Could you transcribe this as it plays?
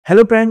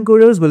Hello Prime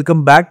Coders,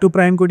 welcome back to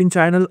Prime Coding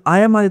channel. I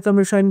am Aditya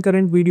Mishra. In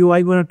current video,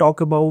 I'm going to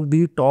talk about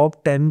the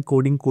top 10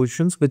 coding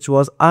questions which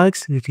was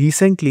asked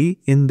recently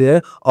in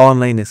their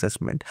online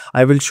assessment.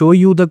 I will show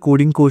you the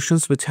coding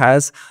questions which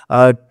has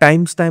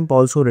timestamp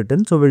also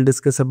written. So we'll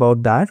discuss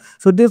about that.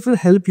 So this will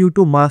help you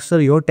to master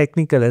your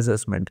technical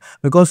assessment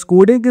because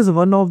coding is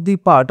one of the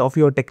part of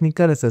your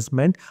technical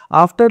assessment.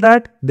 After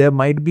that, there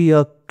might be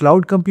a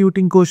cloud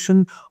computing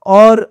question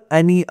or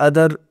any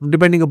other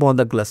depending upon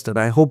the cluster.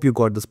 I hope you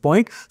got this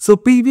point. So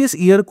previous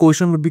year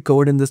question would be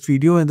covered in this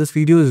video, and this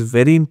video is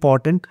very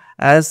important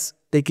as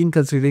taking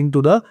considering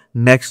to the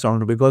next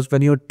round, because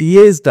when your TA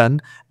is done,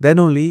 then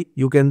only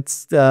you can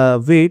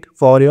wait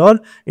for your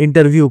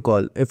interview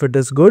call. If it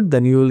is good,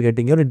 then you will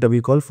getting your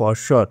interview call for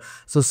sure.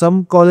 So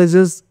some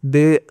colleges,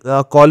 they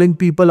are calling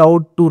people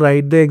out to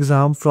write the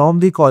exam from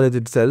the college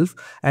itself,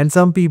 and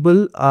some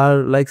people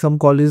are like, some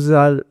colleges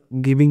are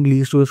giving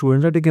leaves to the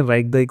students that they can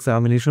write the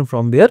examination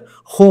from their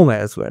home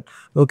as well.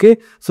 Okay,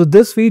 so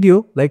this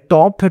video, like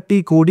top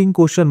 30 coding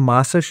question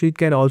master sheet,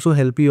 can also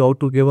help you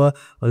out to give a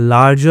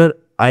larger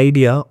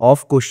idea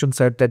of question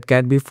set that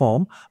can be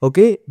formed.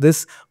 Okay,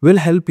 this will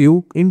help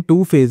you in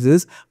two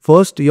phases.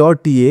 First your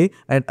TA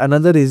and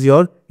another is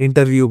your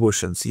interview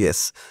questions.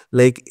 Yes,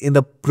 like in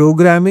the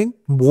programming,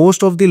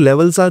 most of the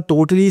levels are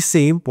totally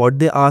same what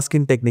they ask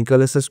in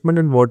technical assessment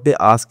and what they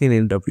ask in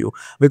interview,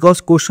 because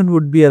question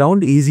would be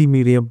around easy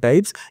medium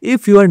types.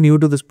 If you are new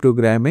to this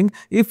programming,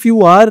 if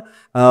you are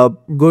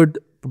good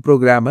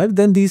programmer,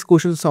 then these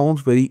questions sounds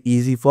very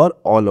easy for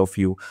all of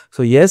you.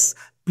 So yes,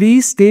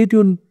 please stay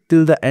tuned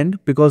till the end,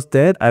 because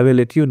there I will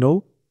let you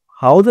know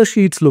how the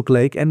sheets look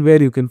like and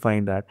where you can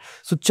find that.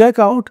 So check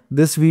out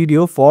this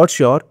video for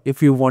sure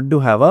if you want to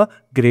have a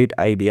great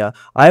idea.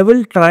 I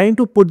will try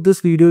to put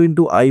this video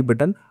into I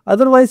button.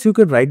 Otherwise, you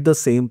can write the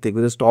same thing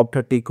with this top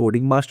 30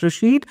 coding master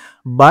sheet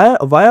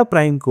via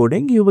Prime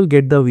Coding. You will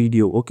get the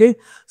video. Okay.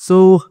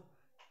 So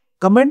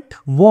comment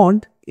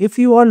want if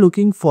you are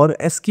looking for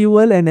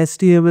SQL and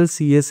HTML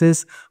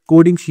CSS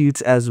coding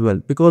sheets as well,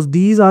 because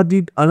these are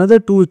the another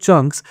two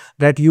chunks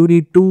that you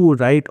need to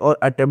write or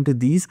attempt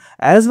these,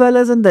 as well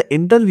as in the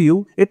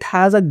interview it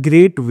has a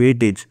great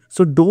weightage.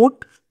 So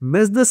don't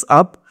mess this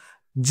up.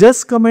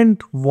 Just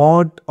comment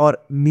want or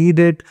need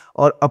it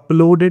or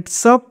upload it,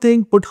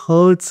 something, put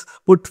hearts,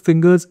 put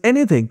fingers,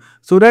 anything,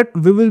 so that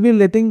we will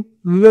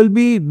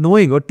be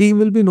knowing, or team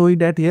will be knowing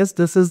that yes,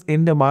 this is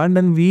in demand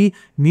and we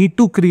need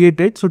to create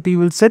it. So team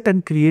will sit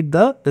and create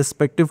the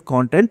respective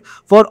content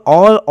for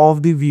all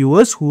of the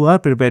viewers who are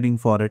preparing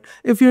for it.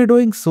 If you're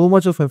doing so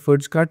much of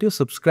efforts, can't you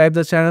subscribe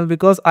the channel,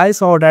 because I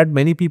saw that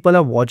many people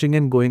are watching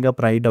and going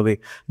up right away.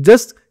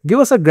 Just give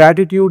us a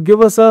gratitude,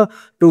 give us a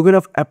token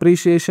of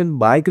appreciation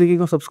by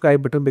clicking on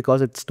subscribe button,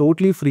 because it's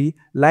totally free.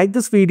 Like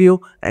this video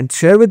and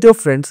share with your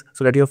friends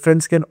so that your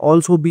friends can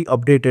also be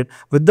updated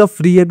with the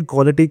free and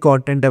quality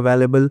content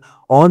available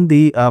on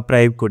the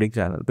Prime Coding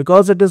channel,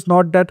 because it is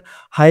not that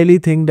highly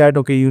thing that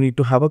okay, you need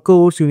to have a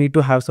course, you need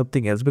to have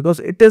something else, because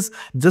it is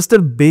just a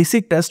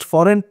basic test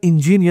for an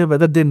engineer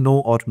whether they know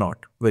or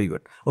not. Very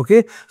good.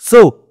 Okay,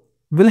 so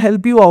will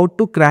help you out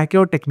to crack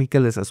your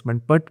technical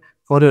assessment, but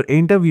for your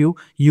interview,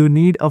 you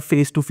need a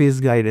face-to-face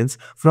guidance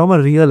from a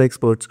real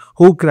experts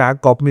who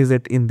crack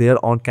Cognizant in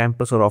their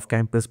on-campus or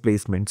off-campus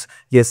placements.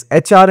 Yes,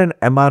 HR and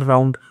MR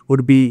round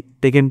would be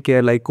taken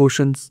care, like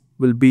questions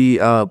will be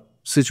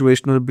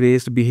situational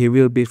based,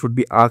 behavior based would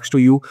be asked to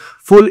you.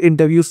 Full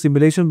interview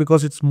simulation,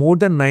 because it's more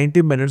than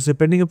 90 minutes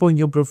depending upon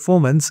your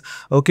performance.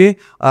 Okay,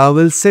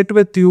 will sit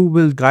with you,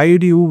 will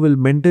guide you, will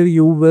mentor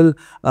you, will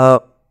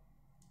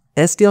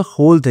test your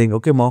whole thing.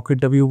 Okay, mock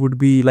interview would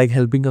be like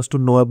helping us to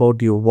know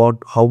about you,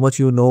 how much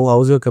you know,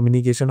 how's your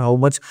communication, how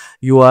much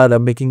you are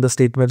making the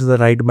statements in the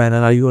right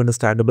manner, are you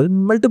understandable.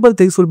 Multiple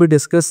things will be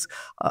discussed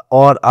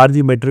or are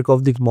the metric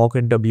of the mock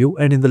interview.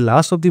 And in the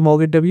last of the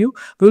mock interview,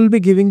 we will be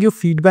giving you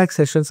feedback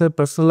sessions and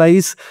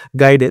personalized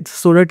guidance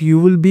so that you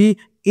will be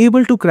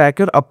able to crack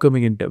your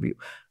upcoming interview.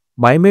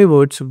 By my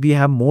words, we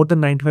have more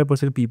than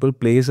 95% people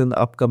placed in the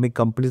upcoming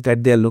companies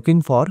that they are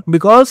looking for,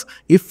 because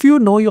if you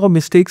know your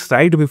mistakes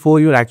right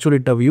before your actual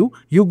interview,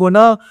 you're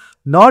gonna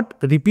not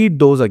repeat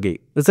those again,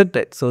 isn't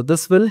it? So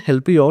this will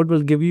help you out,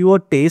 will give you a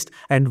taste,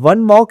 and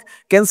one mock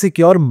can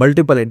secure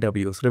multiple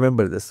interviews.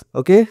 Remember this.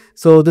 Okay,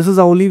 so this is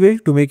the only way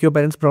to make your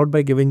parents proud,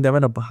 by giving them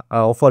an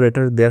offer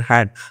letter in their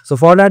hand. So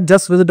for that,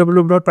 just visit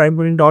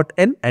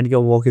www.primecoding.in and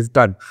your work is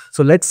done.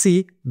 So let's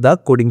see the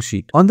coding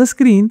sheet on the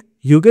screen.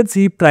 You can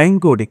see Prime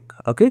Coding.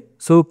 Okay,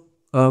 so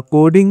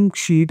coding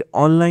sheet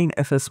online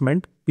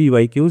assessment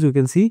PYQs. You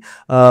can see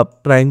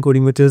Prime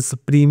Coding, which is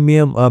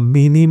premium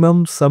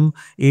minimum sum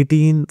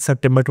 18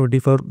 September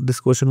 24. This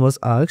question was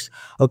asked.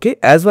 Okay,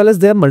 as well as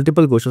there are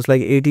multiple questions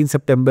like 18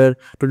 September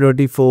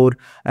 2024,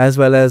 as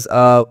well as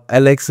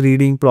LX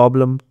reading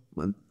problem.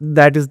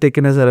 That is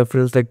taken as a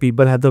reference, like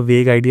people have the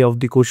vague idea of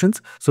the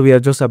questions, so we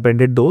have just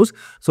appended those.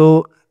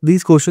 So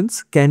these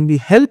questions can be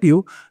help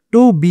you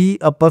to be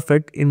a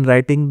perfect in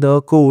writing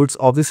the codes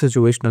of the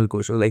situational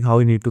question, like how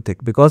you need to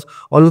think, because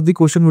all of the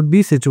question would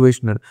be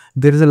situational.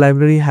 There is a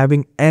library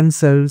having n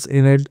cells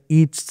in it.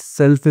 Each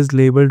self is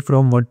labeled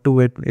from 1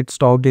 to 8. It's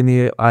stored in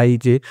a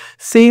IJ.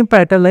 Same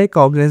pattern like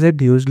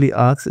Cognizant usually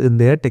asks in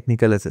their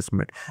technical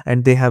assessment.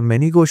 And they have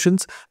many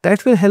questions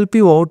that will help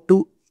you out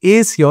to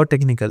ace your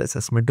technical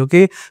assessment.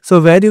 Okay, so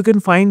where you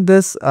can find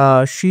this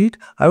sheet,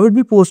 I would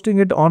be posting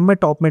it on my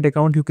TopMate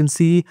account. You can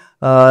see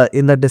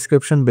in the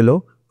description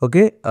below.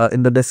 Okay,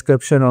 in the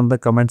description on the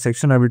comment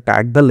section, I will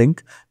tag the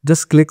link.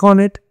 Just click on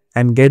it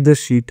and get the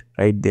sheet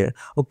right there.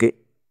 Okay,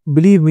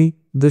 believe me,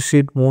 this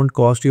sheet won't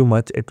cost you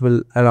much. It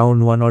will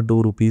around 1 or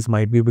 2 rupees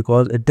might be,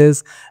 because it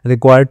is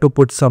required to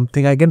put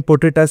something. I can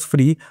put it as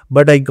free,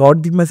 but I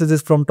got the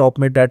messages from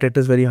TopMate that it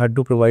is very hard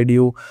to provide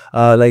you,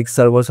 like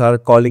servers are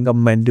calling up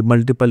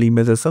multiple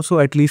emails and stuff. So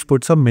at least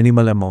put some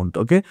minimal amount.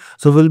 Okay,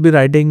 so we'll be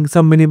writing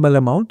some minimal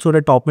amount so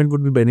that TopMate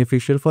would be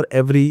beneficial for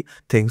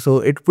everything. So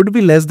it would be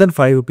less than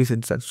 5 rupees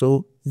instead.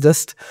 So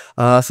just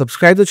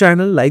subscribe the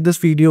channel, like this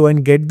video,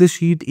 and get the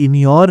sheet in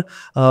your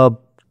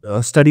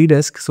study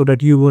desk so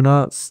that you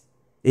gonna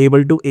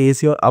able to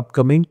ace your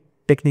upcoming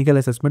technical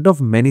assessment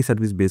of many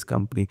service based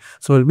company.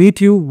 So I'll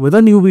meet you with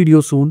a new video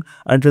soon.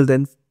 Until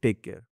then, take care.